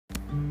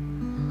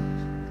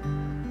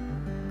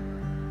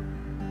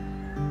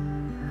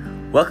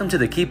Welcome to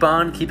the Keep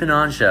On Keeping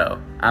On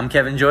show. I'm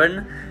Kevin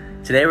Jordan.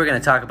 Today we're going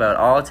to talk about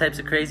all types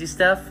of crazy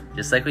stuff,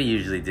 just like we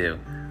usually do.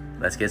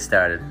 Let's get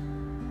started.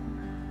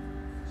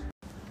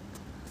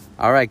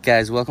 All right,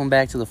 guys, welcome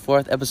back to the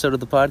fourth episode of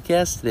the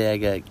podcast. Today I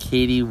got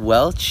Katie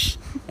Welch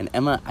and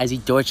Emma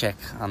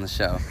Dorchek on the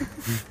show.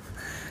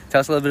 Tell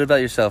us a little bit about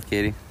yourself,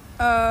 Katie.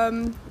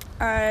 I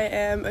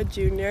am a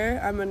junior.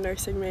 I'm a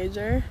nursing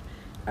major.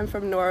 I'm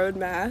from Norwood,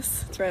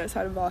 Mass. It's right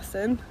outside of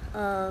Boston.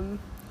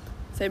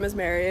 Same as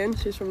Marion.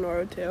 She's from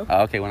Norwood, too.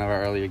 Oh, okay, one of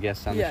our earlier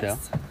guests on the show.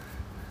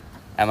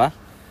 Emma?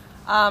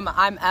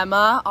 I'm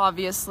Emma,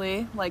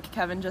 obviously, like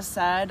Kevin just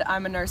said.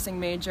 I'm a nursing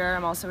major.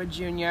 I'm also a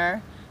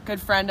junior. Good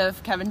friend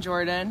of Kevin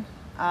Jordan.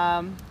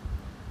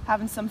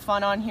 Having some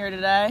fun on here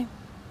today.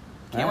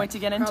 Can't wait to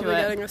get into Probably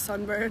it. getting a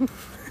sunburn.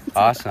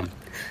 Awesome.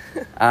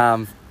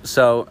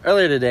 So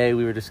earlier today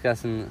we were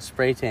discussing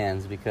spray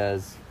tans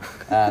because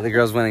the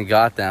girls went and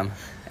got them,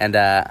 and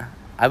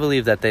I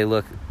believe that they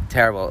look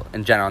terrible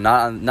in general.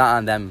 Not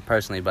on them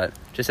personally, but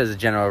just as a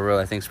general rule,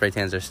 I think spray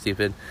tans are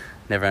stupid.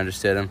 Never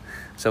understood them.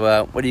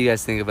 So what do you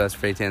guys think about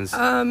spray tans?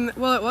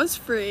 Well, it was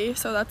free,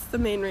 so that's the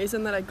main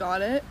reason that I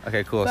got it.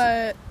 Okay, cool.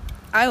 But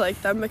I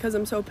like them because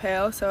I'm so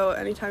pale, so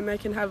anytime I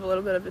can have a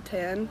little bit of a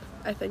tan,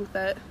 I think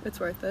that it's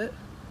worth it.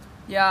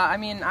 Yeah, I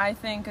mean, I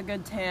think a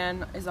good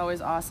tan is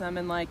always awesome,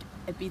 and, like,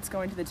 it beats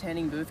going to the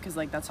tanning booth because,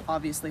 like, that's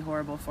obviously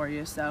horrible for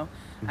you. So,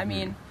 I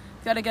mean,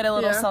 got to get a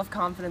little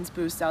self-confidence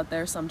boost out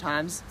there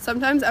sometimes.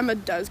 Sometimes Emma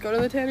does go to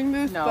the tanning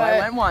booth. No, but I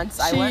went once.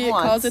 She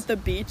calls it the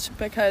beach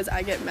because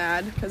I get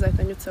mad because I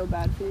think it's so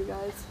bad for you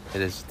guys.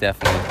 It is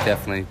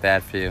definitely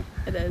bad for you.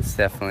 It is. It's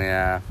definitely,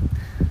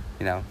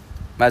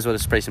 might as well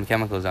just spray some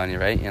chemicals on you,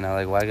 right? You know,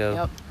 like, why go...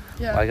 Yep.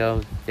 Yeah. Why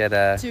go get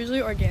It's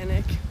usually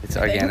organic. It's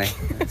organic.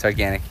 It's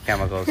organic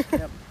chemicals. Yep.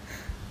 Well,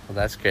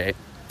 that's great.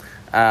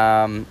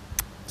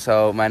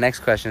 So my next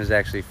question is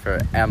actually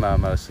for Emma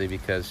mostly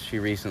because she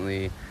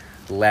recently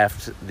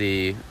left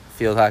the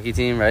field hockey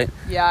team, right?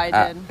 Yeah,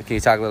 I did. Can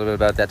you talk a little bit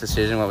about that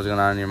decision? What was going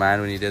on in your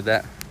mind when you did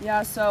that?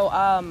 Yeah, so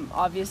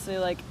obviously,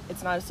 like,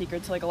 it's not a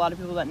secret to, like, a lot of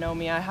people that know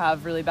me. I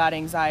have really bad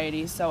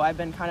anxiety, so I've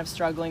been kind of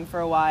struggling for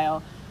a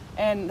while.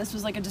 And this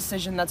was, like, a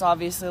decision that's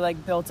obviously,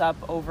 like, built up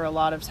over a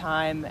lot of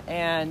time.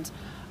 And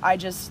I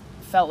just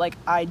felt like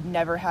I'd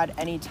never had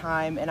any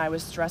time, and I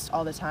was stressed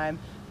all the time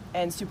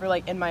and super,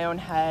 like, in my own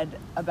head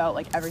about,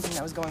 like, everything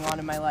that was going on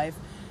in my life.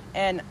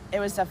 And it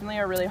was definitely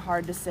a really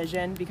hard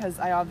decision because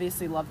I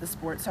obviously love the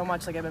sport so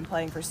much. Like, I've been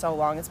playing for so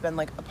long. It's been,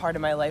 like, a part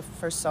of my life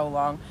for so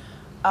long.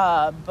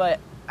 But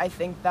I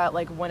think that,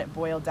 like, when it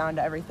boiled down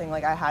to everything,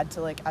 like, I had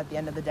to, like, at the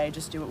end of the day,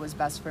 just do what was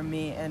best for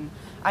me. And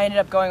I ended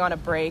up going on a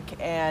break,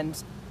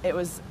 and it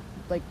was,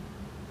 like,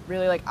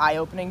 really, like,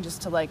 eye-opening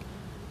just to, like,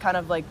 kind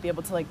of, like, be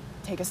able to, like,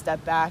 take a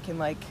step back and,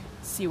 like,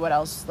 see what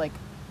else, like,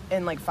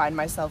 and, like, find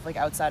myself, like,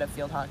 outside of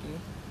field hockey.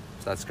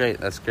 So that's great.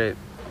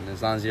 And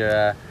as long as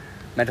your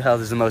mental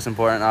health is the most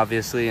important,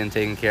 obviously, and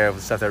taking care of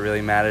the stuff that really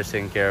matters,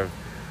 taking care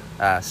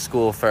of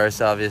school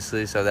first,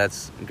 obviously, so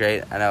that's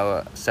great. I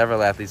know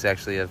several athletes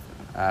actually have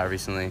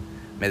recently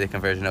made the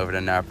conversion over to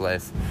NARP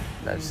Life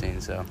that I've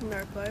seen, so.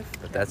 NARP Life.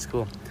 But that's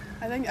cool.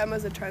 I think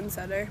Emma's a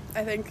trendsetter.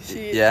 I think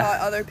she taught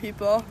other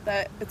people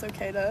that it's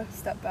okay to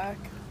step back.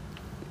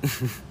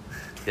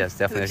 Yes,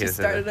 definitely okay to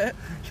step back. She started it.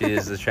 She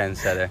is the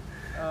trendsetter.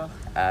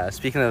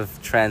 Speaking of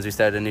trends, we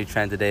started a new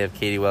trend today of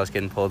Katie Welch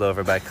getting pulled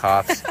over by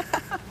cops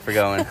for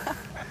going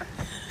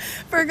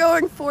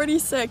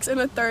 46 in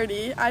a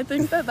 30. I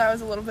think that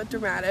was a little bit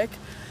dramatic.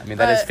 I mean,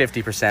 that is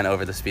 50%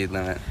 over the speed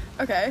limit.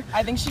 Okay.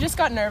 I think she just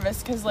got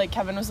nervous because, like,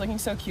 Kevin was looking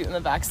so cute in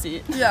the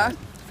backseat. Yeah.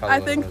 I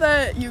think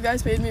that you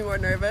guys made me more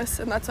nervous,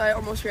 and that's why I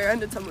almost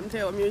rear-ended someone,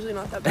 too. I'm usually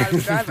not that bad of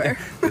a driver.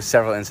 There's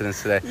several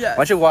incidents today. Yes.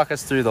 Why don't you walk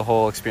us through the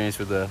whole experience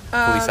with the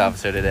police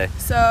officer today?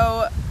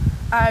 So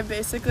I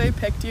basically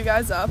picked you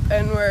guys up,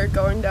 and we're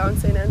going down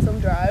St. Anselm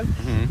Drive,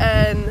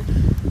 and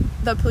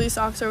the police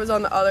officer was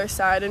on the other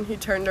side, and he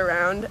turned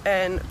around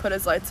and put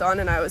his lights on,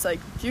 and I was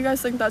like, do you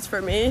guys think that's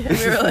for me? And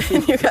we were like,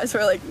 and you guys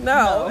were like,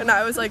 no. And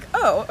I was like,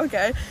 oh,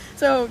 okay.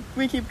 So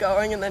we keep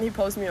going, and then he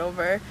pulls me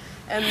over,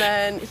 and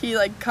then he,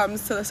 like,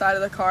 comes to the side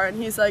of the car,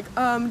 and he's like,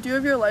 do you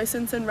have your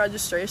license and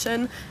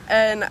registration?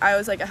 And I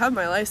was like, I have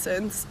my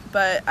license,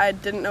 but I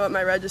didn't know what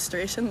my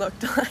registration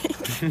looked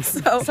like.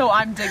 So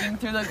I'm digging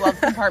through the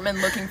glove compartment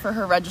looking for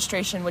her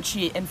registration, which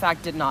she, in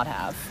fact, did not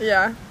have.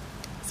 Yeah.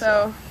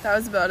 So that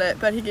was about it,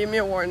 but he gave me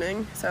a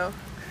warning, so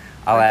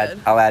I'll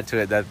add to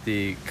it that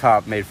the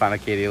cop made fun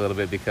of Katie a little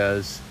bit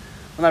because,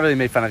 well, not really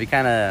made fun of. He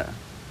kind of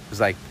was,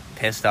 like,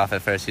 pissed off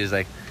at first. He's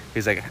like,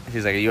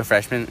 are you a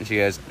freshman? And she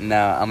goes, no,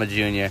 I'm a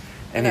junior.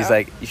 And he's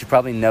like, you should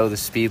probably know the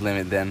speed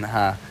limit then,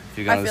 huh? If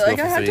you're going to school for 3 years.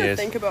 I feel like I had to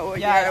think about what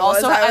year I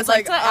was. I was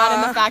like to add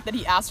in the fact that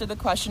he asked her the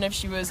question if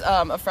she was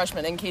a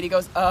freshman, and Katie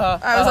goes,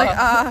 I was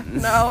like,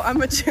 no,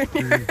 I'm a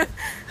junior.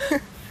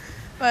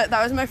 But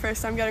that was my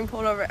first time getting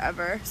pulled over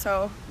ever,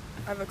 so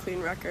I have a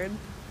clean record.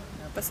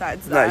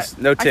 Besides that, nice.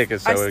 No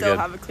tickets, so I we're still good.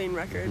 have a clean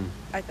record,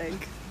 I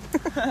think.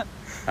 All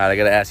right, I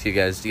gotta ask you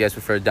guys, do you guys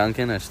prefer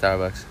Dunkin' or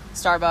Starbucks?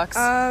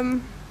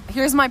 Starbucks.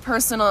 Here's my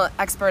personal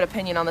expert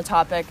opinion on the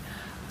topic.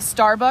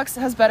 Starbucks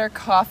has better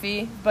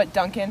coffee, but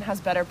Dunkin' has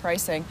better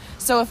pricing.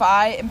 So if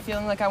I am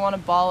feeling like I want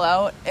to ball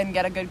out and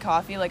get a good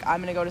coffee, like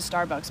I'm going to go to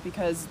Starbucks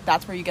because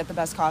that's where you get the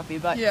best coffee.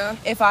 But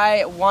if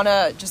I want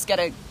to just get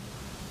a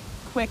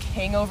quick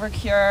hangover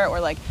cure or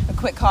like a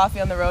quick coffee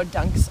on the road,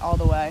 Dunk's all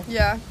the way.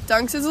 Yeah,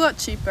 Dunk's is a lot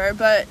cheaper,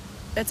 but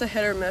it's a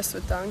hit or miss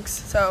with Dunk's.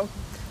 So,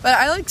 but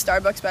I like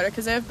Starbucks better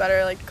because they have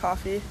better like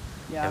coffee.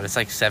 Yeah, but it's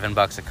like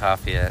 $7 a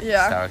coffee at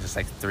Starbucks. It's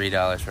like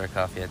 $3 for a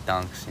coffee at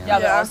Dunk's. You know? Yeah,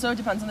 but also it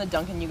depends on the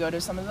Dunkin' you go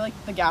to. Some of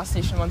the gas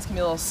station ones can be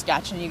a little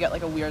sketch, and you get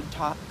like a weird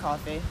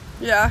coffee.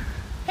 Yeah.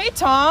 Hey,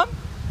 Tom.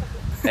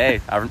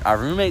 Hey, our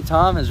roommate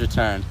Tom has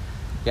returned.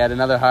 He had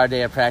another hard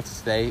day at practice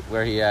today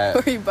where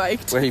he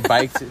biked.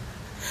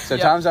 So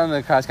Tom's on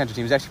the cross country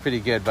team. He's actually pretty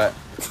good, but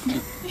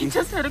he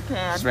just hit a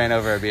can. Just ran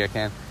over a beer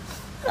can.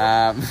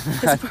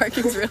 His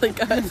parking's really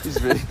good.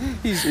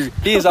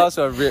 He's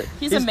also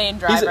he's a main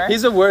driver.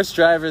 He's a worse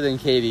driver than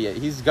Katie.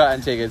 He's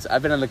gotten tickets.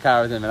 I've been in the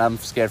car with him, and I'm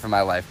scared for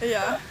my life.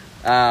 Yeah.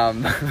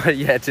 But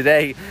yeah,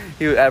 today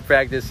at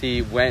practice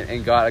he went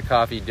and got a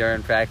coffee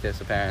during practice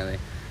apparently.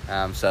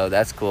 So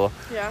that's cool.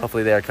 Yeah.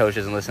 Hopefully their coach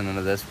isn't listening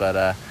to this,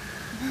 but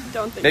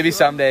don't think maybe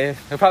someday.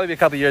 It'll probably be a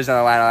couple years down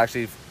the line. I'll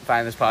actually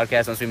find this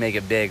podcast once we make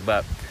it big.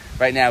 But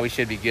right now we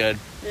should be good.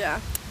 Yeah.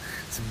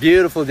 It's a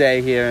beautiful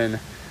day here in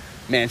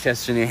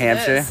Manchester, New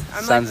Hampshire.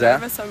 I'm Sun's like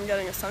out. nervous I'm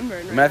getting a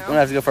sunburn We're gonna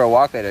have to go for a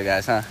walk later,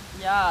 guys, huh?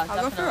 Yeah,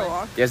 I'll go for a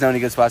walk. You guys know any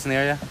good spots in the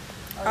area?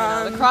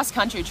 The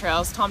cross-country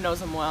trails. Tom knows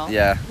them well.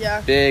 Yeah.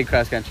 Yeah. Big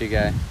cross-country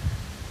guy.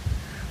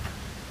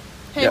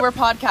 Hey, we're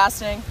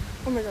podcasting.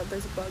 Oh my god,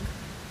 there's a bug.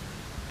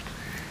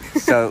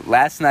 So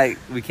last night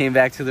we came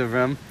back to the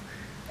room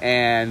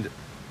and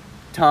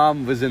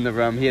Tom was in the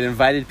room. He had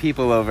invited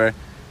people over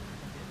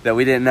that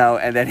we didn't know,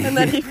 and then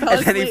he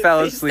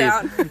fell asleep.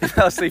 He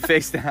fell asleep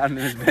face down in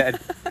his bed.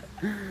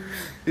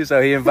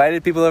 So he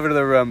invited people over to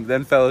the room,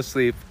 then fell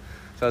asleep.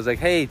 So I was like,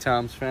 "Hey,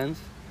 Tom's friends."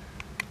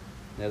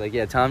 They're like,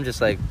 "Yeah, Tom just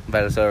like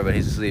invited us over, but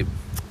he's asleep."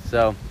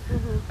 So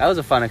that was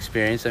a fun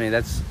experience. I mean,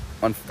 that's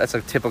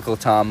a typical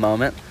Tom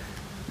moment.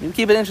 You can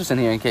keep it interesting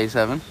here in K7.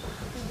 Yeah.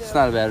 It's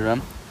not a bad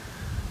room.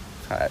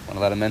 All right, want to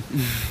let him in?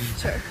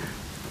 Sure.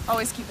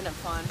 Always keeping it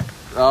fun.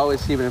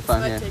 Always keeping it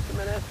fun this here. Might take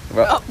a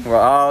minute. We're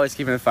always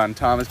keeping it fun.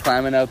 Tom is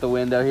climbing out the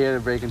window here to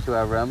break into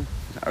our room.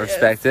 I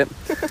respect it.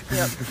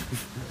 Yep.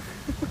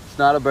 It's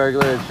not a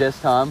burglar. It's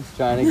just Tom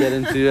trying to get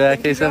into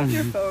K7. Drop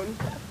your phone.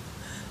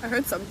 I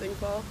heard something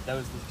fall. That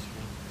was the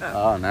screen.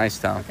 Oh, nice,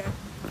 Tom. Okay.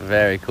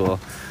 Very cool.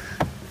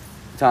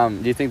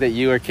 Tom, do you think that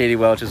you or Katie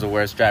Welch is the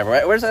worst driver?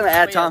 We're just gonna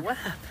add Tom. What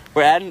happened?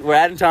 We're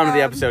adding Tom to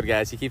the episode,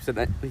 guys. He keeps it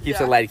light. He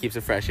keeps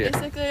it fresh here.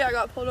 Basically, I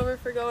got pulled over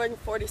for going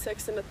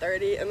 46 into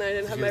 30, and then I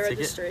didn't have you my get a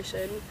ticket?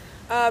 registration.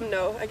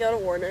 No, I got a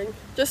warning.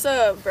 Just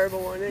a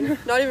verbal warning.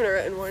 Not even a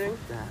written warning.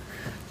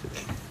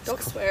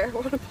 Don't swear. We're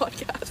on a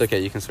podcast. It's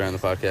okay. You can swear on the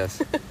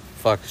podcast.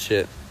 Fuck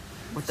shit.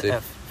 What See? the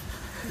F?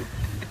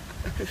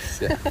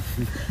 Yeah.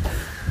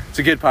 It's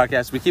a good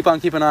podcast. We keep on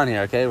keeping on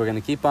here, okay? We're going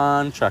to keep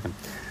on trucking.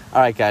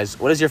 All right, guys.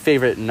 What is your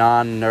favorite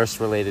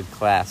non-nurse related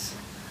class?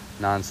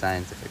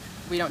 Non-scientific.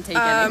 We don't take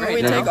any right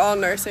we now. take all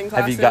nursing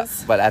classes. Have you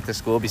got, but at the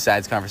school,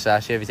 besides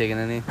Conversation, have you taken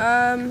any?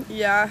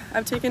 Yeah.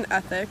 I've taken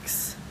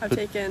ethics. I've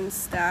taken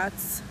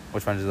stats.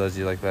 Which ones of those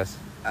do you like best?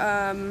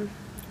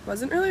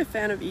 Wasn't really a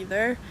fan of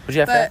either. What'd you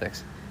have for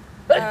ethics?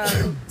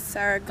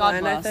 Sarah God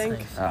Glenn, I bless.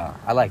 think. Oh,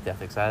 I liked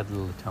ethics. I had a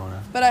little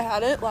Latona. But I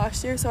had it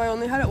last year, so I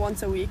only had it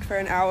once a week for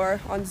an hour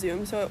on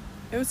Zoom, so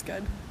it was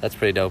good. That's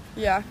pretty dope.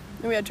 Yeah.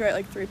 And we had to write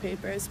like 3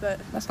 papers, but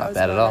That's that not was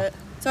bad at about all. it.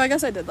 So I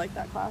guess I did like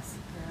that class.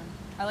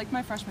 I liked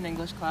my freshman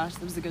English class.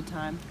 It was a good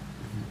time.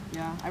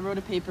 Yeah, I wrote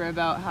a paper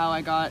about how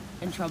I got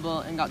in trouble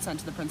and got sent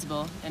to the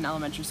principal in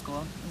elementary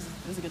school.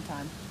 It was a good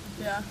time.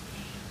 Yeah.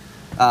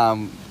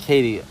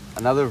 Katie,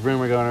 another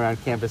rumor going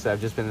around campus that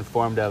I've just been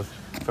informed of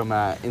from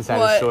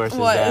insider sources.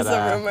 What that, is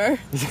a rumor?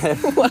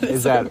 What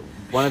is that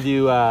one of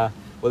you,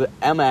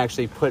 Emma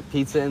actually put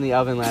pizza in the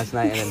oven last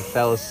night and then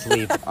fell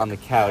asleep on the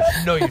couch.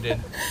 No, you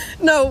didn't.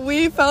 No,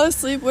 we fell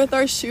asleep with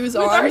our shoes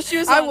on. our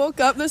shoes I on. woke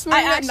up this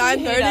morning at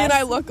actually hate 9:30 and us.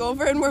 I look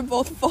over and we're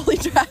both fully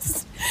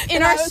dressed. In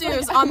And our I was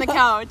shoes like, on the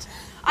couch.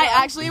 I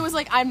actually was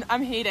like, I'm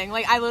hating.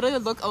 Like, I literally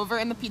look over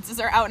and the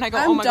pizzas are out and I go,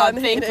 I'm oh my god,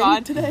 done thank hating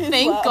God. today as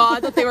Thank well.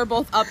 God that they were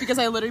both up because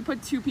I literally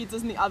put 2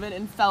 pizzas in the oven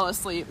and fell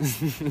asleep.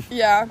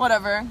 Yeah.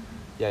 Whatever.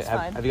 Yeah,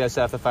 fine. have you guys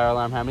set off the fire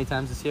alarm how many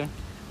times this year?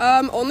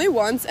 Only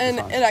once, and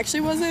That's it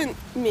actually wasn't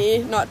me,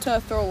 not to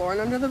throw Lauren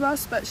under the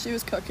bus, but she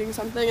was cooking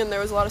something and there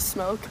was a lot of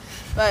smoke.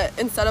 But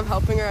instead of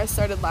helping her, I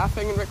started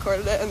laughing and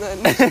recorded it, and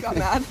then she got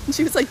mad. And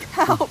she was like,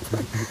 help.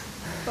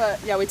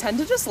 But Yeah, we tend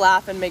to just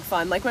laugh and make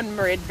fun. Like when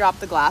Mairead dropped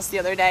the glass the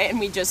other day and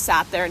we just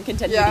sat there and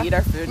continued yeah, to eat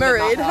our food. and it Mairead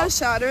not help. has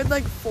shattered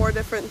like 4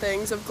 different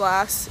things of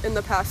glass in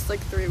the past like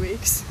 3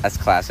 weeks. That's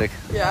classic.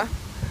 Yeah.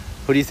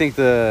 Who do you think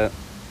the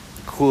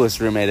coolest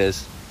roommate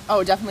is?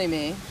 Oh, definitely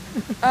me.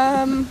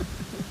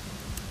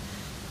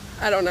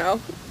 I don't know.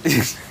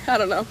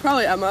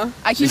 Probably Emma.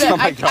 I keep Oh it.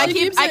 my I God.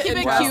 keep it cute.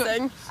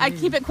 interesting. I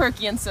keep it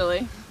quirky and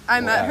silly. I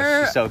met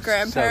her she's so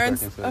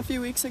grandparents freaking sweet. a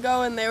few weeks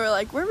ago, and they were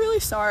like, "We're really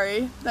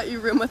sorry that you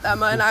room with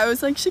Emma," and I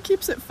was like, "She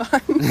keeps it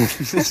fun."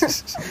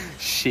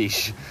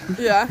 Sheesh.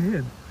 Yeah.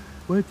 Man,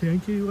 what a tan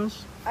kitty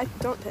was. I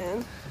don't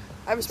tan.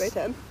 I have a spray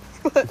tan.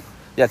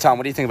 Yeah, Tom,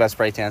 what do you think about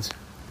spray tans?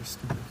 They're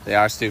stupid. They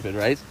are stupid,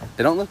 right?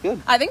 They don't look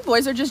good. I think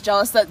boys are just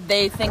jealous that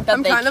they think that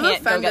I'm they kind of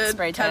can't go get offended,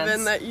 spray tans.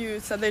 Kevin, that you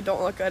said they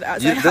don't look good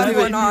as You, I have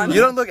one on. you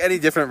don't look any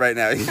different right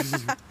now.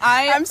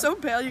 I'm so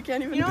pale, you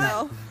can't even You know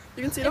tell.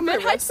 You can see it on If my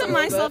it hypes wrist a up my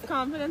little bit.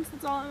 self-confidence,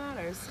 that's all that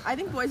matters. I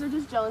think boys are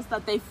just jealous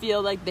that they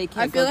feel like they I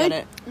can't feel go like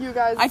get it. you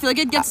guys. I feel like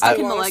it gets I- stuck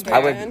in the I leg. would-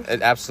 I area. would.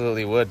 It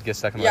absolutely would get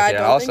stuck in my Yeah, I hair.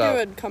 don't Also, think it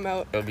would come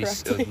out it would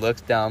correctly. it would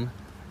look dumb,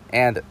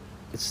 and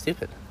it's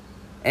stupid,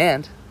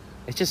 and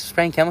it's just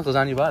spraying chemicals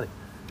on your body.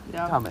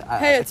 Yeah. Tom,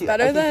 Hey, it's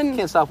better than- You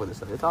can't stop with this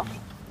stuff. It's awful.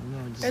 No,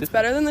 It's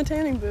better than the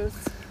tanning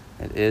booth.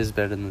 It is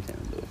better than the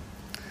tanning booth.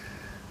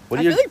 What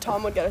I do you? feel like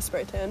Tom would get a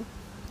spray tan.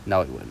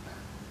 No, it wouldn't.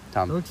 I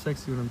Tom. look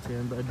sexy when I'm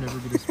tan, but I'd never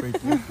get a spray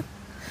tan.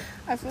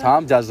 I feel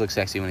Tom does look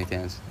sexy when he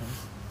tans.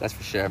 That's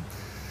for sure.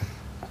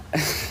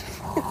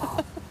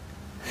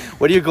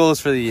 What are your goals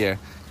for the year?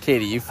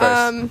 Katie, you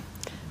first.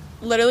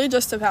 Literally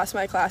just to pass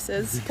my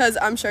classes, because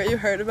I'm sure you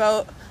heard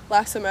about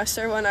last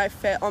semester when I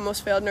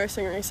almost failed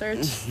nursing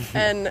research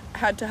and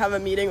had to have a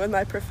meeting with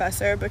my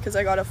professor because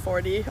I got a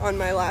 40 on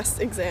my last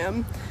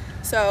exam.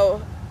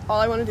 So all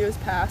I want to do is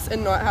pass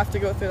and not have to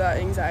go through that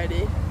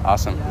anxiety,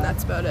 Awesome. and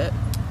that's about it.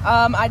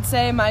 I'd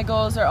say my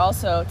goals are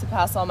also to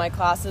pass all my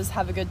classes,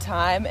 have a good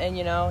time, and,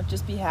 you know,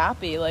 just be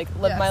happy, like,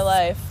 live my Yes.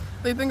 life.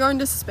 We've been going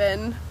to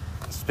spin.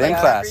 Spin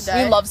like, class. every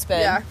day. We love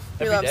spin. Yeah,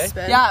 we Every love day?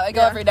 spin. Yeah, I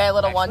go every day, a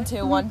little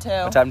 1-2,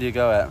 1-2. What time do you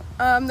go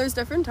at? There's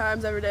different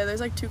times every day. There's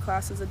like 2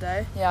 classes a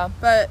day. Yeah,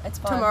 But It's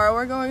fun. tomorrow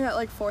we're going at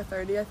like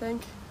 4:30, I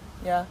think.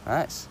 yeah.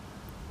 Nice.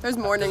 There's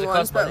morning it ones,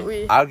 cost but money?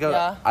 we. I would go.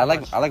 Yeah. I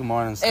like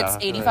morning stuff.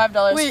 It's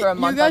 $85 Wait, for a you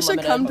month guys should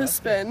unlimited. come to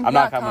spin. I'm Yeah,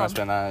 not coming come. to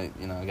spin. I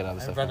get other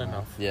I've stuff. run going on.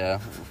 enough. Yeah.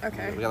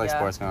 Okay. We got like Yeah.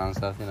 sports going on and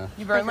stuff. You know.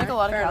 You burn like a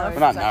lot of Fair calories.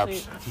 enough. We're not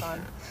It's actually narps.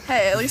 fun.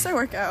 Hey, at least I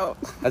work out.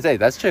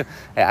 That's true.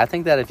 Hey, I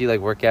think that if you like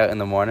work out in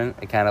the morning,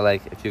 it kind of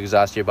like if you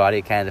exhaust your body,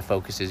 it kind of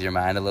focuses your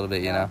mind a little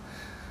bit. You know.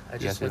 I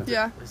just Yeah. went to,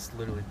 Yeah. I just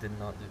literally did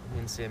not do. Me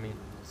and Sammy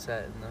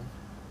sat in them.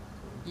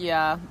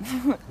 Yeah.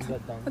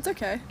 Got done. That's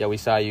okay. Yeah, we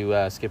saw you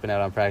skipping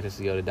out on practice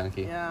to go to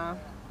Dunkey. Yeah.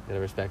 Gotta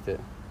respect it.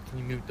 Can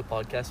you mute the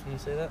podcast when you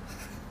say that?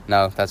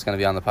 No, that's gonna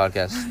be on the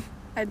podcast.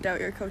 I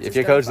doubt your coach. If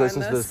your coach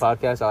listens to this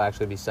podcast, I'll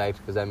actually be psyched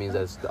because that means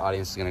that the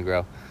audience is gonna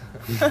grow.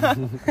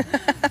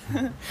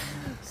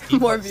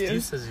 More Steve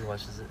views. says he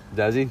watches it.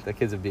 Does he? That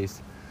kid's a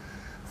beast.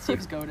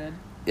 Steve's goated.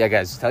 Yeah,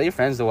 guys, tell your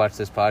friends to watch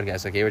this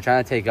podcast. Okay, we're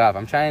trying to take off.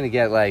 I'm trying to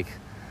get like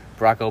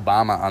Barack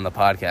Obama on the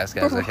podcast,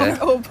 guys. Okay.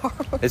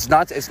 Obama.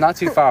 It's not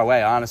too far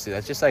away, honestly.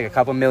 That's just like a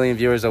couple million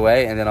viewers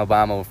away, and then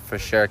Obama will for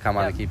sure come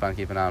on Yep. and keep on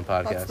keeping on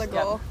podcast. That's the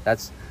goal.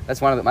 That's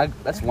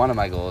one of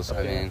my goals.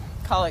 I mean,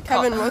 Call it.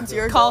 Kevin, what's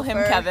your Call goal him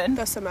for Kevin.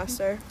 the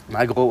semester?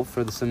 my goal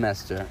for the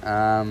semester: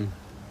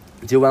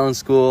 do well in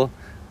school.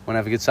 Want to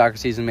have a good soccer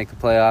season, make the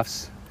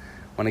playoffs.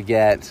 Want to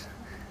get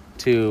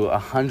to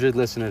 100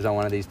 listeners on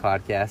one of these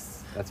podcasts.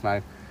 That's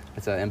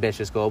an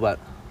ambitious goal, but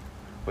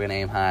we're gonna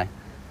aim high.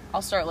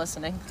 I'll start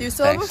listening. Do you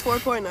still Thanks. have a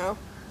 4.0?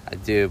 I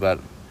do, but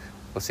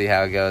we'll see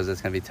how it goes.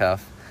 It's gonna be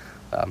tough.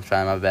 I'm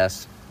trying my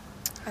best.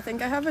 I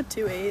think I have a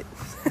 2.8.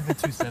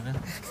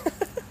 2.7.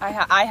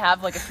 I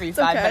have like a 3.5,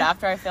 okay. but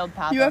after I failed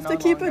patho, You have no to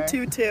keep longer. a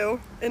 2.2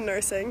 in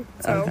nursing.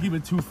 I So keep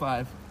it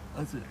 2.5.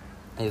 That's it.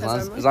 Hey, as Because long I'm,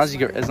 as, like, as, long as,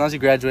 smart. as long as you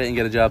graduate and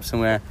get a job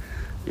somewhere,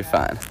 you're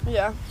fine.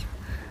 yeah,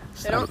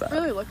 It's they not don't bad.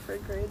 really look for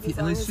grades. as At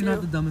long least as you're not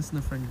you- the dumbest in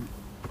the friend group.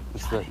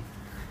 It's the-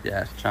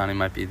 yeah, Johnny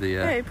might be the.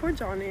 Hey, poor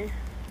Johnny.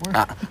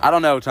 I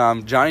don't know,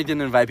 Tom. Johnny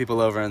didn't invite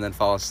people over and then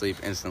fall asleep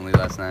instantly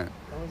last night.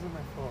 That wasn't my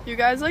fault. You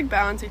guys like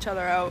balance each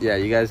other out. Yeah,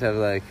 you guys have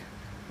like.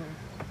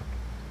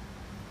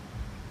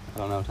 I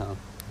don't know, Tom.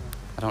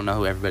 I don't know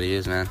who everybody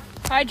is, man.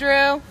 Hi,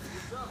 Drew.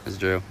 It's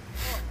Drew.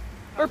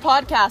 We're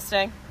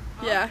podcasting.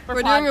 Yeah, We're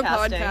we're doing a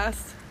podcasting.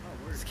 podcast.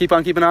 Just keep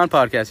on keeping on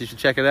podcast. You should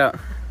check it out.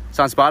 It's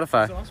on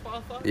Spotify. Is it on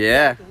Spotify?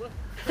 Yeah. Take a look.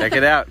 Check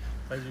it out.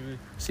 How's your week?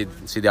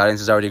 See, the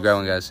audience is already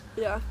growing, guys.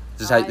 Yeah,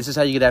 This is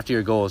how you get after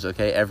your goals.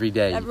 Okay, every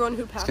day. everyone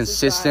who It's passes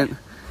consistent.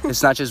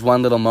 It's not just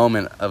one little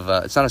moment of.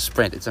 It's not a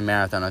sprint. It's a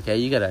marathon. Okay,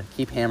 you gotta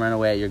keep hammering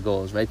away at your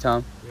goals, right,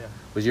 Tom? Yeah.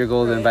 Was your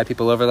goal to Right. invite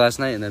people over last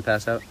night and then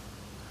pass out?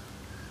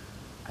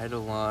 I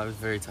don't know. I was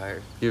very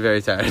tired. You're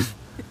very tired.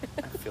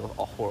 I feel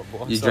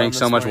horrible. You drank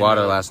so much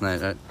water last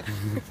night, right?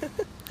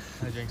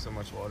 I drank so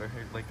much water.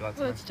 It like got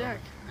to Well, my it's Jack.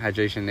 stomach.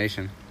 Hydration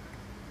Nation.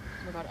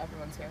 Oh my god,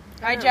 everyone's here.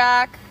 I Hi, know.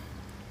 Jack.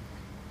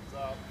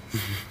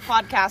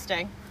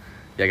 Podcasting.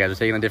 Yeah, guys, we're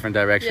taking a different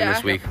direction Yeah.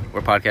 this week.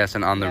 We're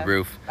podcasting on the Yeah.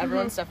 roof.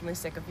 Everyone's definitely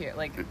sick of hearing.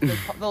 Like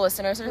the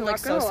listeners are I'm like not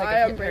so gonna sick lie,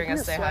 of I'm hearing breaking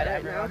us a say sweat hi to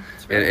right now. everyone.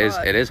 It's It really is.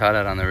 hot. It is hot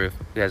out on the roof.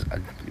 Guys, a I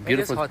think it's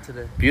beautiful, hot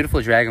today.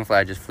 beautiful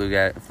dragonfly just flew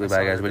I by, saw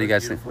guys. it. What do you It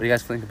guys was think? beautiful. What do you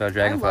guys think about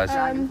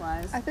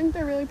dragonflies? I think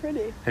they're really pretty.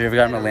 Have you ever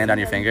gotten them to land on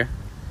your finger?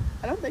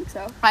 I don't think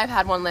so. I've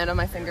had one land on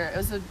my finger. It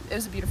was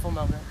a beautiful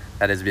moment.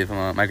 That is a beautiful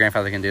moment. My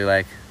grandfather can do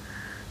like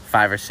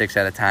 5 or 6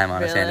 at a time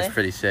on his hand. Really? It's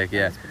pretty sick.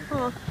 Yeah.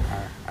 Huh.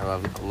 I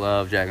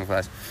love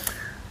dragonflies.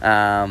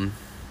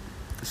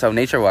 So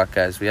nature walk,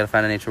 guys. We gotta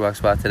find a nature walk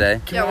spot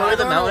today. Can we go to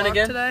the wanna mountain walk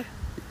again? Today?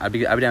 I'd be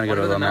down to go to a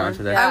Wanna little mountain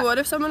today. Yeah. I would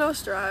if someone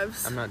else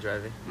drives. I'm not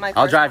driving. My I'll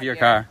car's drive not your here.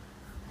 car.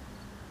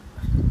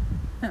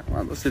 Yeah,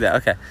 well, let's do that.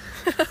 Okay.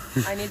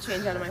 I need to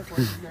change out of my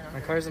forces now. My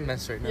car's a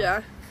mess right now.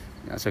 Yeah.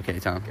 That's okay,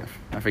 Tom.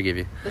 I forgive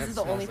you. This is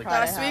the That only smells like- pride I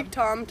Last have. week,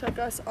 Tom took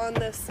us on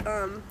this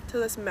to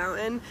this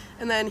mountain,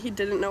 and then he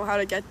didn't know how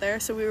to get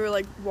there, so we were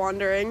like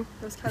wandering.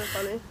 It was kind of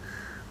funny.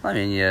 I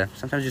mean, yeah.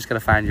 Sometimes you just gotta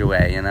find your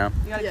way, you know.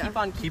 You gotta Yeah. keep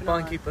on Keep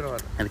on keeping on.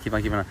 And keep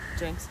on keeping on.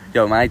 Jinx.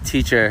 Yo, my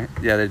teacher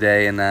the other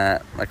day in my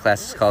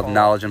class is called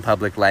Knowledge and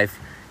Public Life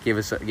gave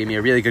me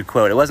a really good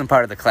quote. It wasn't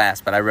part of the class,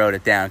 but I wrote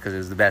it down because it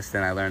was the best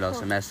thing I learned all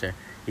semester.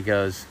 He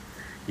goes,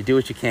 "You do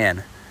what you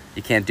can.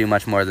 You can't do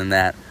much more than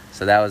that."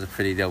 So that was a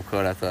pretty dope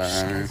quote, I thought.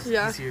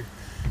 Yeah. He's here.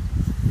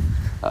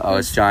 Oh,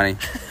 it's Johnny.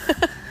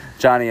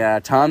 Johnny,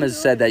 Tom has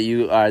said that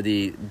you are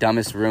the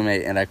dumbest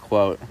roommate, and I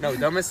quote, No,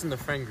 dumbest in the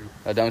friend group.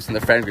 dumbest in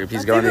the friend group. He's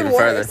That's going even even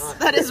further. worse.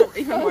 That is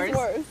even That was worse.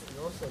 worse.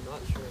 You're also not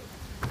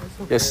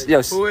straight.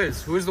 Yes.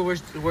 Who is the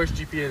worst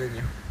GPA than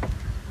you?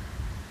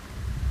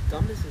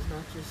 Dumbness is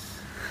not just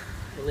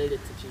related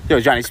to GPA. Yo,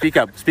 Johnny, speak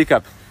up. Speak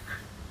up.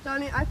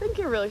 Johnny, I think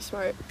you're really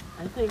smart.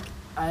 I think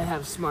I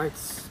have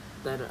smarts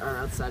that are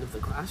outside of the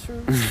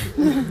classroom.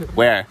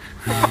 Where?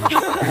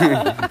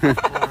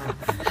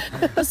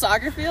 The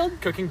soccer field?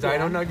 Cooking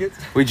dino nuggets?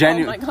 We Oh my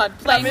genuinely. god.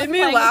 That Playing, made me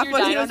playing laugh with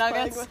when your he dino was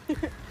nuggets. playing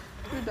with your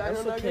I dino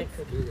also nuggets. can't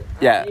cook either.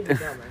 Yeah. I'm even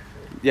dumb, actually.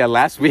 Yeah,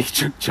 last week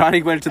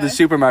Johnny went to the Okay.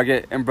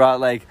 supermarket and brought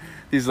like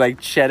these like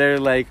cheddar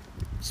like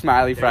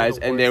smiley They were fries,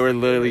 the and they worst.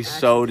 were literally They were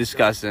so actually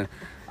disgusting.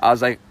 I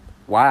was like,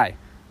 why?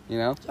 You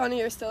know? Johnny,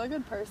 you're still a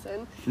good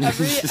person.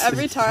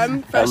 Every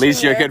time. At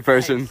least freshman you're a year- good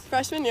person.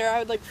 Freshman year, I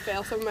would like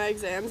fail some of my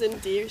exams, and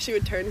Dee, she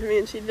would turn to me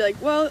and she'd be like,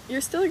 "Well,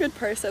 you're still a good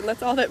person.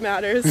 That's all that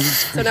matters."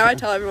 So now I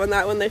tell everyone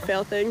that when they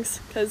fail things,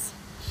 because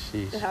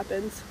Sheesh. it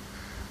happens.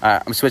 All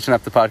right, I'm switching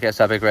up the podcast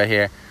topic right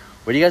here.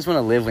 Where do you guys want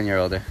to live when you're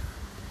older?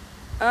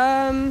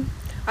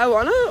 I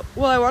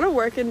wanna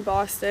work in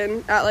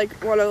Boston at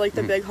like one of like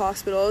the big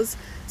hospitals.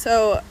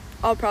 So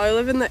I'll probably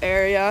live in the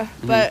area,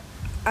 but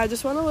I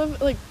just want to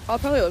live like I'll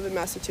probably live in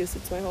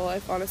Massachusetts my whole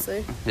life,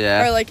 honestly,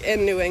 Yeah. or like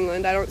in New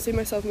England. I don't see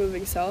myself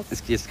moving south.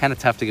 It's kind of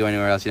tough to go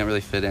anywhere else. You don't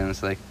really fit in.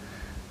 It's like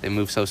they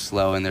move so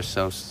slow and they're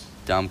so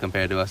dumb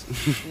compared to us.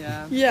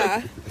 Yeah.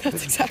 Yeah,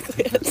 that's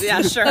exactly it.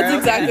 Yeah, sure. That's okay.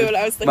 exactly what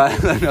I was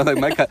thinking. I know,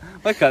 like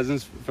my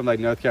cousins from like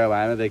North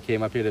Carolina, they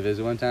came up here to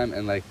visit one time,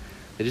 and like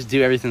they just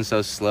do everything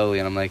so slowly,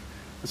 and I'm like,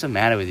 what's the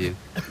matter with you?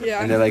 Yeah.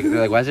 And they're like,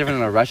 why is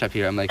everyone in a rush up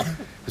here? I'm like,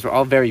 because we're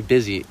all very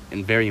busy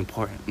and very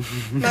important.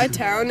 My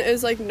town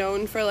is like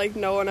known for like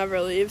no one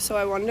ever leaves, so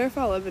I wonder if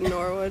I'll live in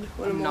Norwood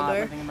when I'm, I'm not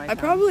older. living in my I town.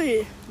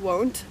 probably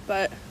won't,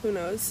 but who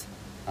knows?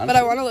 But Honestly,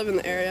 I want to live in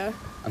the area.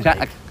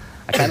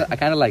 I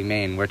kind of like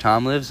Maine. Where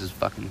Tom lives is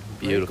fucking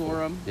beautiful.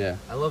 Gorham. Yeah.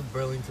 I love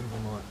Burlington,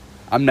 Vermont.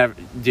 I'm never,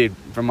 dude.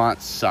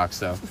 Vermont sucks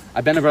though.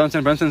 I've been to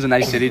Burlington. Burlington's a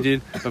nice city,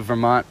 dude, but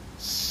Vermont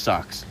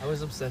sucks. I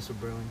was obsessed with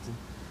Burlington.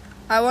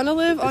 I want to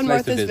live It's on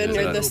nice to Martha's visit,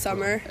 Vineyard but- this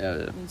summer.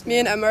 Yeah, Me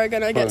and Emma are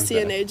gonna get Hold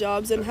on, CNA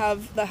jobs and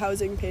have the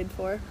housing paid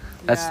for.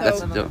 That's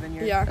dope.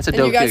 Yeah, That's a and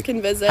dope you guys gig.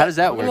 can visit. How does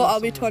that work? Well, I'll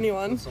be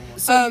 21.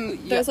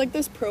 There's like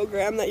this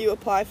program that you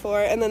apply for,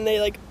 and then they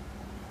like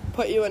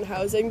put you in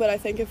housing. But I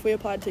think if we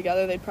applied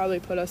together, they'd probably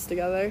put us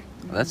together.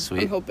 Well, that's I'm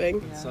sweet. hoping.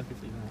 It'd suck if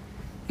you don't.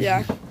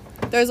 Yeah.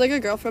 There's like a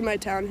girl from my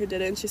town who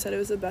did it, and she said it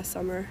was the best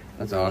summer. of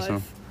That's her awesome.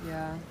 life.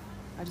 Yeah.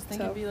 I just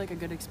think So- it'd be like a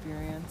good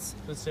experience.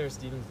 But Sarah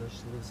Stevens, though,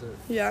 she lives at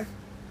Yeah.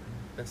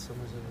 best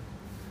summers ever.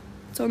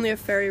 It's only a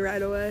ferry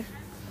ride away.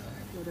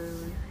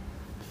 Literally.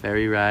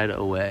 Ferry ride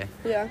away.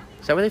 Yeah.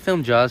 Is that where they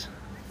filmed Jaws?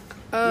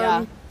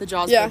 Yeah. The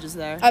Jaws yeah. Bridge is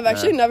there. I've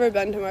actually never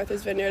been to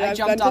Martha's Vineyard. I I've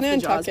jumped been off to the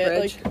Jaws Nantucket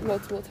Bridge. like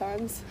multiple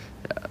times,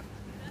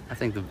 I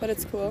think but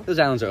it's cool. those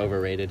islands are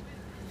overrated.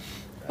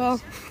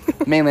 Well,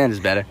 Mainland is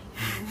better.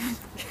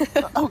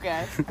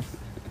 Okay.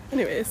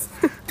 anyways.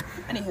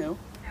 Anywho.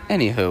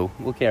 Anywho,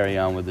 we'll carry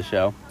on with the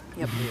show.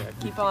 Yep. Yeah,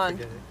 Keep on.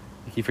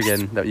 I keep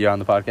forgetting that you're on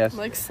the podcast. I'm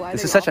like sliding.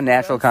 This is such a off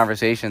natural the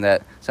conversation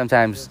that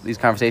sometimes these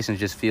conversations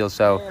just feel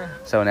so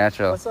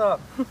natural. What's up?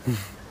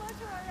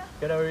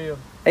 Good, how are you?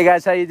 Hey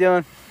guys, how you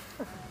doing?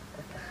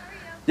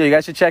 Yo, you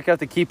guys should check out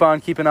the Keep On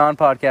Keeping On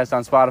podcast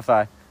on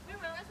Spotify.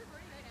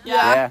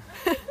 Yeah.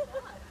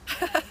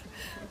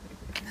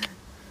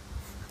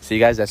 So you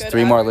guys, that's Good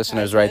 3 more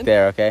listeners right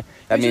advertisement. there. Okay,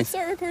 that We should means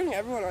start recording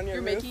everyone on your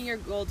You're roof. making your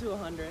goal to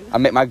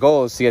 100. my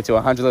goal is to get to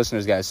 100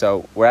 listeners, guys.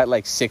 So we're at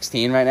like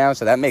 16 right now,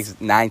 so that makes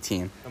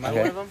 19. Am I Okay.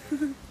 one of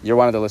them? You're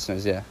one of the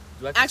listeners, yeah.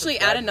 Do I have to Actually,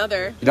 subscribe? add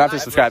another. You don't have to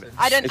subscribe.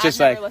 I didn't. It's just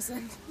I've never like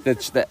listened.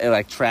 it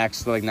like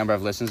tracks the like number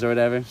of listens or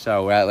whatever.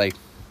 So we're at like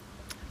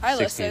I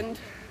 16. listened.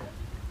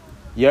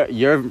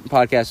 your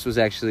podcast was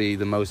actually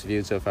the most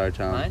viewed so far,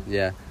 Tom. Mine?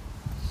 Yeah.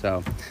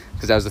 So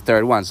because that was the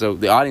third one. So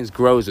the audience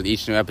grows with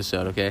each new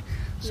episode. Okay.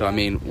 So, Yeah. I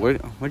mean, we're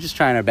just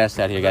trying our best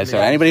out here, guys. So,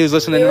 Yeah. anybody who's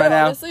listening We were right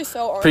now, honestly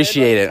so honored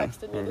appreciate when it.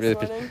 you texted me We're this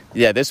really morning.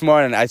 yeah, this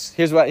morning,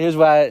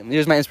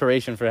 here's my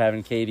inspiration for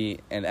having Katie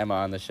and Emma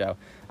on the show.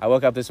 I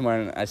woke up this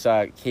morning, I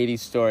saw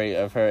Katie's story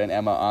of her and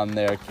Emma on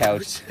their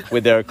couch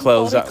with their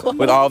clothes,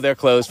 with all of their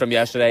clothes from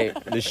yesterday,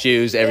 the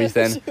shoes,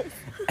 everything.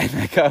 And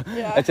I go,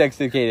 Yeah. I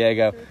texted Katie, I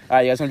go, all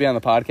right, you guys want to be on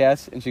the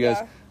podcast? And she goes,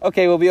 Yeah.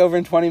 okay, we'll be over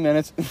in 20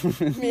 minutes.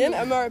 Me and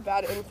Emma are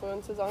bad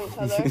influences on each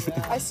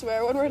other. I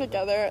swear when we're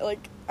together,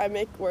 like, I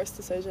make worse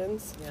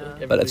decisions.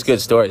 Yeah. But it's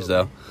good stories,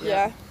 though.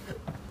 Yeah.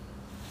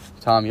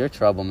 Tom, you're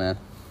trouble, man.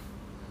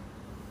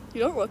 You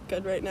don't look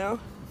good right now.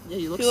 Yeah,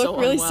 you look You look so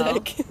really unwell.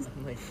 sick.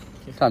 I'm like,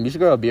 Tom, you should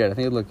grow a beard. I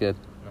think it'd look good.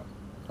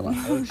 Come on.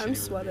 I look shitty I'm with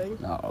sweating.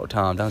 No,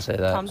 Tom, don't say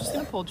that. Tom's just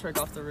gonna pull trick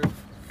off the roof.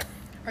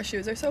 Our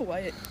shoes are so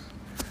white.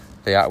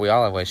 We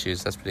all have white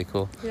shoes. That's pretty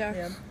cool.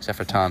 Yeah. Except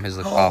for Tom, his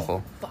look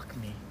awful. Fuck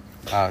me.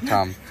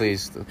 Tom,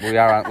 please, we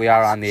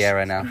are on the air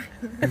right now.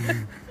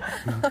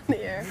 On the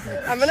air.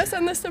 I'm gonna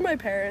send this to my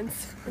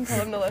parents and tell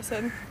them to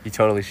listen. You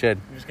totally should.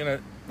 I'm just gonna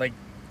like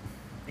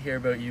hear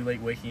about you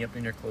like waking up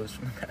in your clothes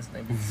from the past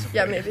night.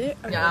 Yeah, maybe.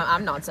 Okay. Yeah,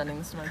 I'm not sending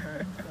this to my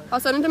parents. I'll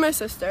send it to my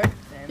sister.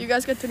 Same. You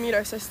guys get to meet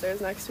our sisters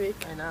next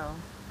week.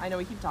 I know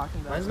we keep talking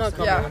about Mine's it. not so-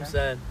 coming. Yeah. I'm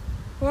sad.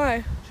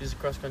 Why? She's a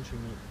cross country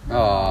meet.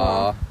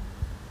 Aww.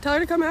 Tell her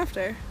to come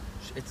after.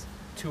 It's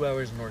 2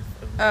 hours north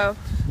of. Oh,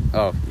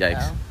 Oh, yikes.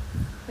 Yeah.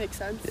 makes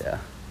sense. Yeah.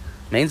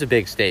 Maine's a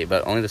big state,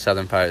 but only the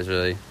southern part is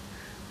really,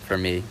 for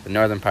me. The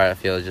northern part, I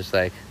feel, is just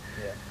like,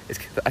 Yeah.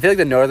 I feel like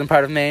the northern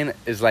part of Maine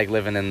is like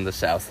living in the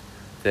south.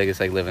 I feel like it's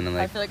like living in I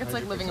like, feel like it's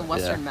like living in 100%.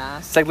 Western it's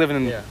Mass. like living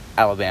in Yeah.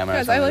 Alabama or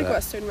Guys, something I like that.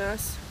 Western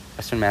Mass.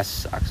 Western Mass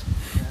sucks.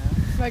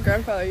 My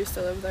grandfather used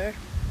to live there.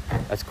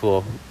 That's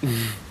cool.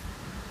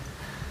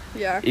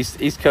 Yeah.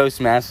 East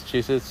Coast,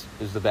 Massachusetts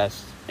is the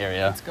best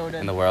area Let's go to-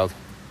 in the world.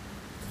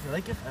 I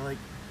like if I like.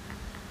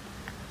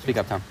 Speak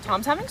up, Tom.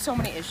 Tom's having so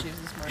many issues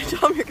this morning.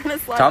 Tom, you're gonna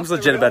slide. Tom's off the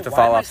legit roof. about to Why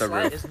fall am I off the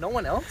sliding? roof. Is no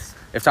one else?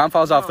 If Tom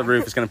falls off the No.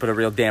 roof, it's gonna put a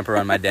real damper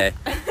on my day.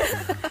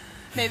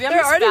 Maybe I'm There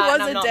just already fat and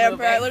was I'm a not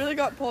damper. I moving. literally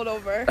got pulled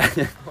over. Oh no, I This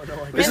And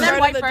is- then started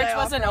White the Birch day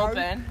off wasn't wrong.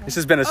 open. This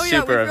has been a Oh yeah, we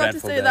super forgot to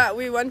eventful say day.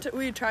 that.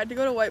 We tried to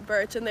go to White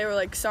Birch and they were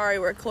like, "Sorry,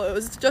 we're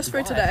closed just for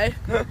Why? today."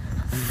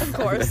 Of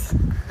course.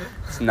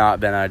 It's not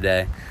been our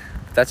day.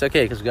 But that's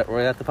okay because we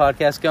got the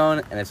podcast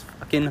going and it's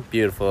fucking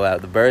beautiful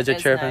out. The birds are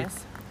It's chirping.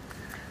 nice.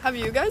 Have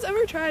you guys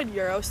ever tried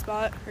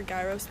Eurospot or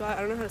Gyrospot?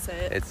 I don't know how to say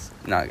it. It's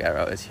not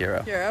Gyro, it's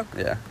Hero. Euro.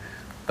 Yeah. Have you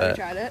But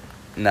tried it?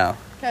 no.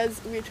 Because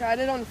we tried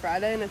it on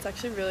Friday and it's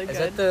actually really Is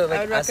good. that the I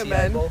like would ASEAN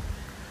recommend. bowl?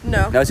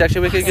 No. No, it's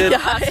actually wicked good.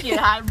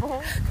 Yeah.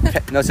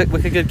 No, it's a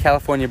wicked good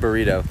California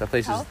burrito. That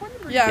place is. California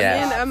burrito. Yeah, Yeah.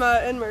 me and Emma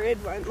and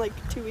Marid went like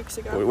 2 weeks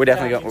ago. We're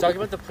definitely Yeah, going. talk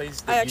about the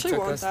place I that you actually took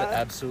want us that that.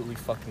 absolutely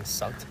fucking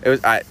sucked. It was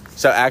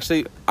so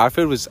actually our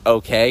food was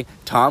okay.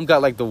 Tom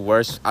got like the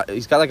worst.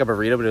 He's got like a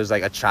burrito, but it was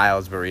like a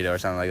child's burrito or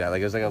something like that.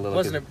 Like it was like a little.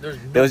 Wasn't kid-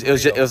 it? There's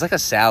It was like a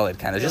salad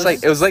kind of. It Just was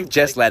like it was like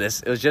just like-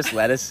 lettuce. It was just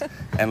lettuce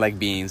and like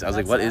beans. I was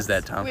like, That what is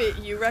that, sucks. Tom? Wait,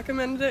 you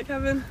recommended it,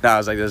 Kevin? No, I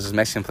was like, there's this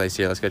Mexican place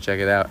here. Let's go check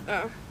it out.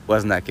 Oh.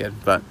 Wasn't that good,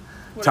 but.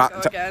 Wanna Tom, go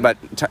again?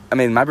 I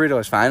mean, my burrito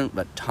was fine,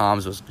 but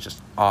Tom's was just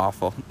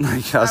awful.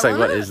 Like, I was like,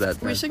 what is that?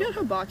 We should get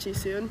hibachi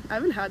soon. I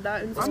haven't had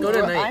that in Let's so go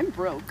long. tonight. I'm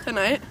broke.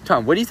 Tonight?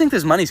 Tom, where do you think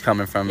this money's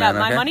coming from, Yeah, man?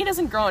 my okay? money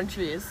doesn't grow on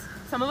trees.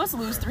 Some of us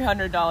lose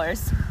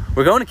 $300.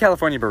 We're going to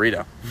California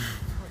Burrito.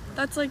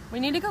 That's like, We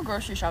need to go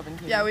grocery shopping.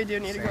 Katie. yeah, we do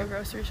need to go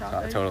grocery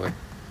shopping. Totally.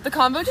 The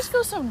combo just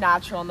feels so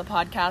natural on the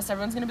podcast.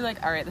 Everyone's gonna be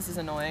like, "All right, this is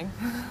annoying."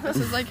 This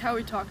is like how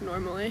we talk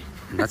normally.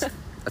 And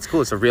that's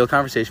cool. It's a real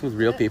conversation with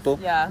real people.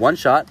 Yeah. One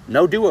shot,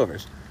 no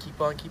do-overs. Keep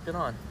on keeping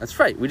on. That's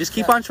right. We just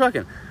keep on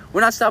trucking.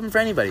 We're not stopping for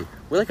anybody.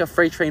 We're like a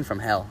freight train from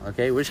hell,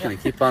 okay? We're just going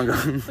to keep on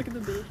going. Look at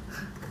the bee.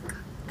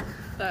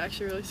 That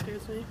actually really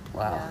scares me.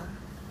 Wow. Yeah.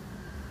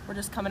 We're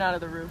just coming out of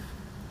the roof.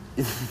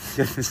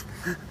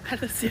 At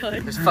the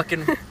ceiling. There's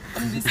fucking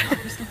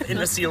in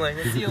the ceiling.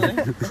 Ceiling.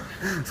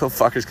 Little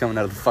fuckers coming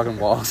out of the fucking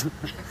walls.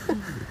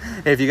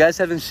 Hey, if you guys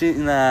haven't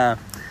seen the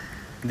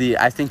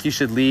I Think You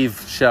Should Leave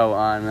show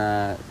on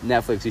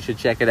Netflix, you should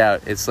check it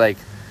out. It's like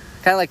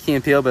kind of like Key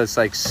and Peele, but it's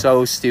like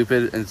so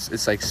stupid and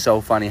it's like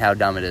so funny how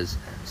dumb it is.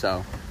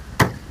 So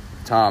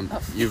Tom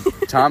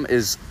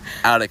is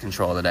out of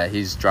control today.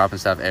 He's dropping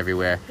stuff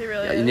everywhere. He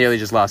really He is. nearly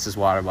just lost his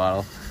water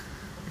bottle.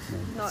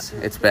 Not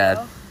doing It's too bad.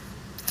 well.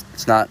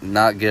 It's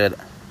not good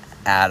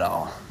at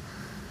all.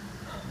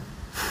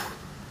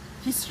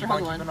 He's Keep on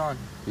struggling. keeping on.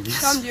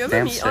 Tom, do you have a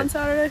Damn meet sick. on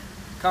Saturday?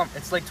 Come,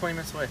 it's like 20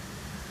 minutes away.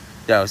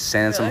 Yo,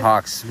 Sand some Really?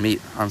 Hawks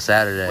meet on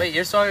Saturday. Wait,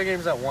 your soccer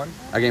game's at 1?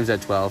 Our game's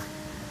at 12.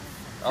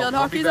 Field I'll be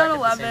hockey's back at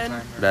the same 11.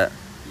 time, or- Bet.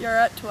 You're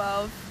at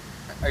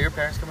 12. Are your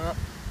parents coming up?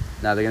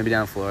 No, they're gonna be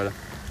down in Florida.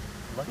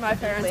 What? My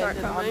parents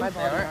aren't Landed on coming. my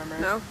body They armor.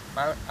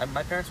 No.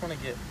 My parents want to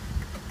get.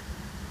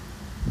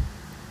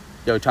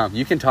 Yo, Tom,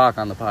 you can talk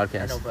on the I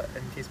podcast. know, but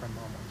in case my mom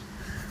wants.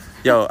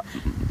 Yo,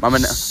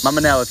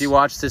 Mama Nell, if you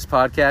watch this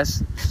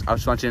podcast, I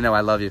just want you to know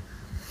I love you.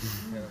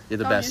 You're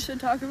the Tom, you best. should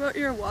talk about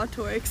your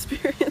Watoy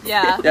experience.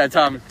 Yeah. Yeah,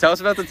 Tom, tell us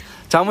about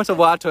Tom went to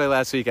Watoy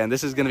last weekend.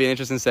 This is gonna be an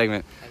interesting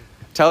segment.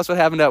 Tell us what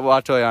happened at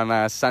Watoy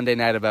on Sunday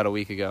night about a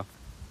week ago.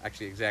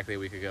 Actually, exactly a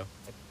week ago.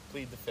 I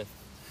plead the fifth.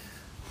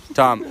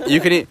 Tom, you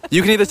can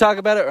either talk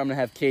about it or I'm gonna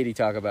have Katie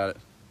talk about it.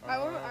 I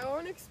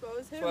won't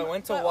expose him. So I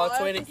went to but all I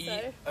Watsway have to eat.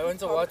 say I went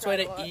to is Tom Watsway cried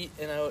a lot. to eat,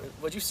 and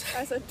what'd you say?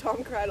 I said,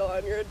 Tom cried a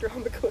lot, you're a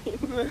drama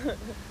queen.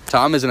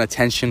 Tom is an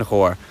attention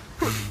whore.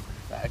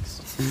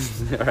 Facts.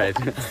 All right.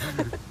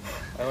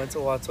 I went to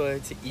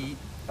Watsway to eat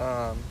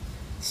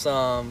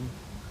some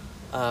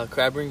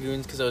crab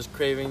rangoons because I was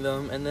craving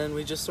them, and then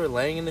we just were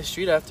laying in the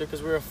street after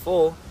because we were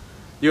full.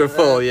 You were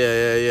full,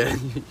 yeah.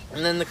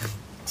 And then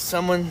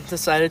someone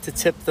decided to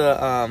tip the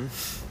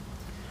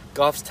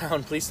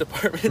Goffstown Police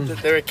Department that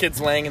there were kids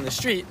laying in the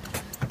street,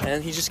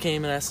 and he just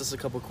came and asked us a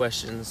couple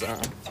questions.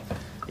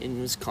 And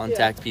was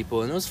contact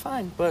people, and it was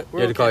fine. But You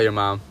had to call your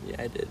mom. Yeah,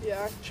 I did.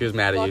 Yeah. She was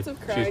mad at Lots you.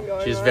 of crying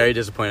going She's on. very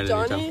disappointed in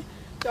you, Tom.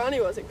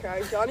 Johnny wasn't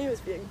crying. Johnny was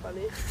being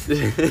funny.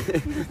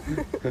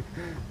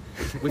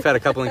 We've had a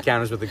couple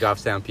encounters with the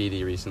Goffstown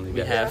PD recently. We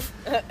guys.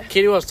 have.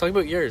 Katie, let's talk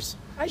about yours.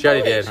 I She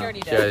already know it. did. She already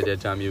She did. already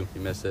did, Tom. You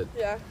missed it.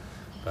 Yeah,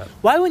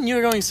 Why, when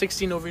you're going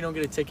 16 over, you don't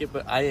get a ticket,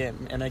 but I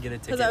am, and I get a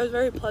ticket? because I was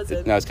very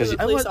pleasant. No, it's 'cause to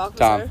the you- police I officer.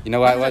 Tom, you know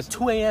why it was was? at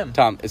 2 a.m.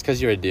 Tom, it's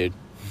because you're a dude.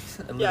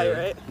 Yeah, you're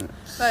right.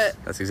 But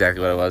That's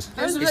exactly what it was.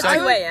 I was, It was I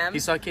 2 was, a.m. He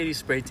saw Katie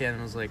spray tan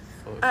and was like,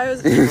 fuck. I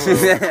was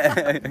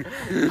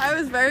I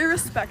was very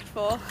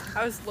respectful.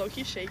 I was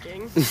low-key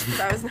shaking. 'Cause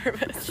I was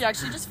nervous. She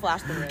actually just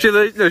flashed the ring.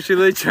 She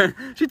literally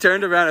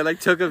turned around and like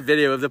took a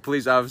video of the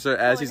police officer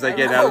as he's like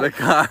getting out of the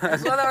car. I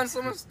saw that on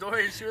someone's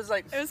story, and she was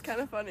like, It was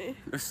kind of funny.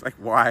 It's like,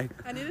 why?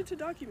 I needed to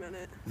document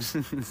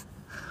it.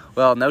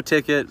 Well, no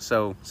ticket,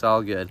 so it's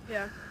all good.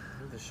 Yeah.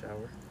 the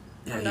shower.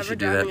 Yeah, I'm you never should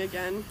do driving that.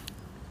 again.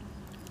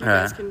 You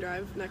Alright. guys can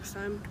drive next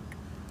time.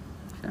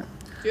 Yeah.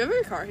 Do you have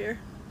your car here?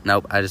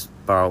 Nope, I just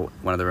borrow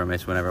one of the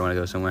roommates whenever I want to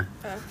go somewhere.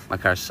 Oh. My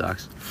car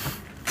sucks.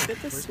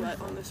 Get the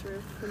sweat on this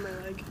roof from my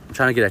leg. I'm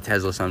trying to get a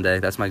Tesla someday.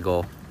 That's my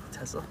goal.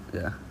 Tesla.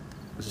 Yeah.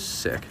 This is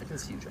sick. I can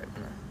see you driving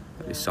that.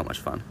 It'll be so much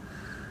fun.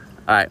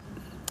 All right.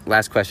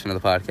 Last question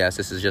of the podcast.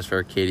 This is just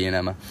for Katie and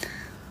Emma.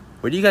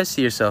 Where do you guys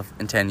see yourself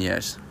in 10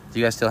 years? Do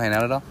you guys still hang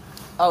out at all?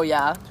 Oh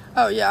yeah.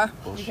 Oh yeah.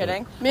 You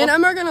kidding? Me and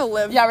Emma are gonna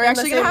live. Yeah, we're in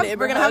actually the gonna same have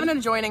we're gonna have an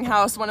adjoining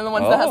house, one of the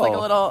ones that has like a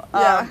Oh. little.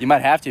 Yeah. You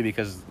might have to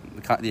because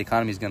the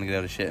economy's going to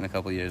go to shit in a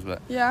couple of years,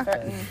 but Yeah.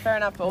 Fair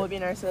enough, but we'll be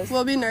nurses.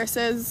 We'll be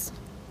nurses.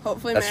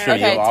 Hopefully That's married.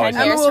 true. Okay, You'll always 10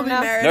 have- years Emma will from be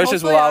now. married.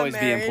 nurses will Hopefully I'm always be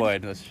married.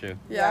 employed. That's true.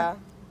 Yeah.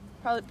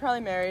 Probably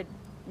married.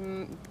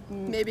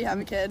 Maybe have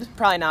a kid.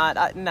 Probably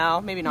not.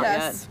 No, maybe not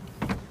Yes. yet.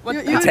 What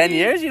You- the- you- 10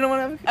 years? You don't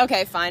want to have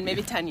okay, fine.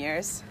 Maybe 10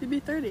 years. You'd be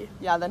 30.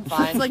 Yeah, then It's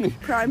fine.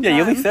 like prime Yeah, time.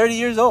 you'll be 30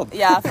 years old.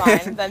 yeah,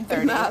 fine. Then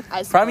 30. math.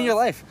 I Prime of your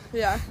suppose. life.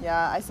 Yeah.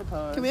 Yeah, I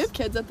suppose. Can we have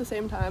kids at the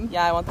same time?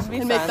 Yeah, I want them to be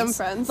And friends. make them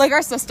friends. Like our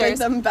Make sisters.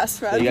 them best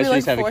friends. you guys We, should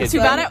just have a force kid. Too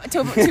them. bad.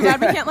 Too bad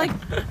we can't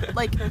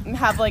like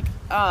have like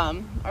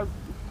or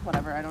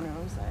whatever. I don't know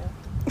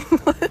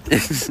what I'm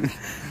saying.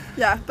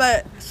 Yeah,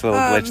 but It's a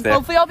little glitch there.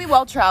 Hopefully, I'll be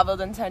well traveled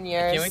in 10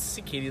 years. Can't wait to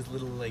see Katie's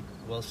little like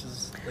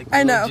Welsh's like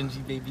I little know.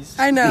 gingy babies.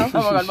 I know.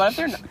 Oh my god, what if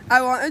they're not?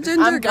 I want a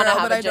ginger I'm gonna girl,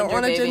 have but a I don't ginger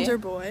want a baby. ginger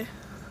boy.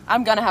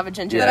 I'm gonna have a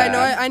ginger. But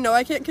Yeah. I know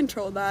I can't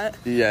control that.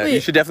 Yeah, Wait, you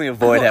should definitely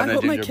avoid I having a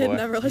hope my ginger kid boy.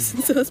 never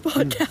listens to this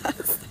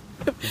podcast.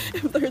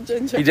 if they're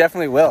ginger. He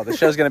definitely will. This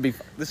show's gonna be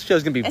It's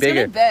bigger.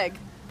 gonna be big.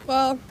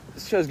 Well,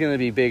 This show's gonna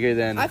be bigger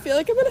than I feel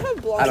like I'm gonna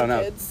have blonde I don't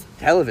know. kids.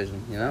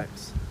 television. You know,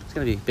 it's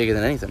gonna be bigger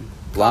than anything.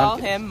 Call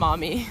Blonde. him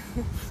mommy.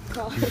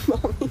 Call her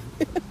mommy.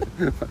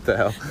 What the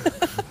hell?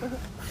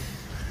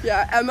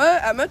 Yeah,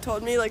 Emma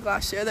told me like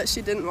last year that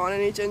she didn't want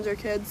any ginger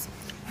kids.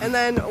 And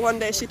then one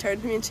day she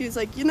turned to me and she was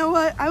like, "You know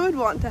what? I would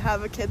want to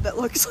have a kid that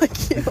looks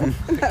like you."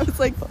 And I was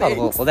like, Oh,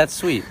 "Thanks." well, that's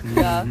sweet.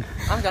 Yeah,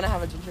 I'm gonna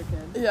have a ginger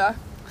kid. Yeah.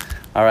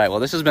 All right. Well,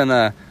 this has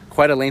been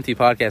quite a lengthy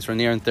podcast. We're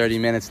nearing 30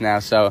 minutes now.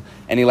 So,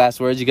 any last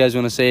words you guys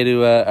want to say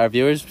to our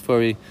viewers before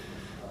we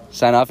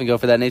sign off and go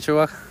for that nature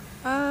walk?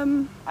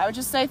 I would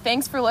just say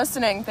thanks for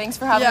listening. Thanks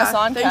for having Yeah, us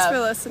on. thanks Kev.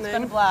 for It's been a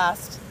listening.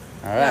 blast.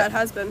 All Yeah, right. it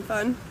has been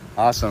fun.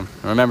 Awesome.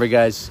 And remember,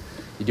 guys,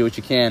 you do what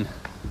you can.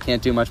 You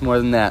can't do much more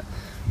than that.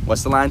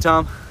 What's the line,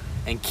 Tom?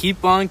 And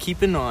keep on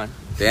keeping on.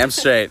 Damn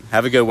straight.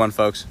 Have a good one,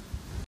 folks.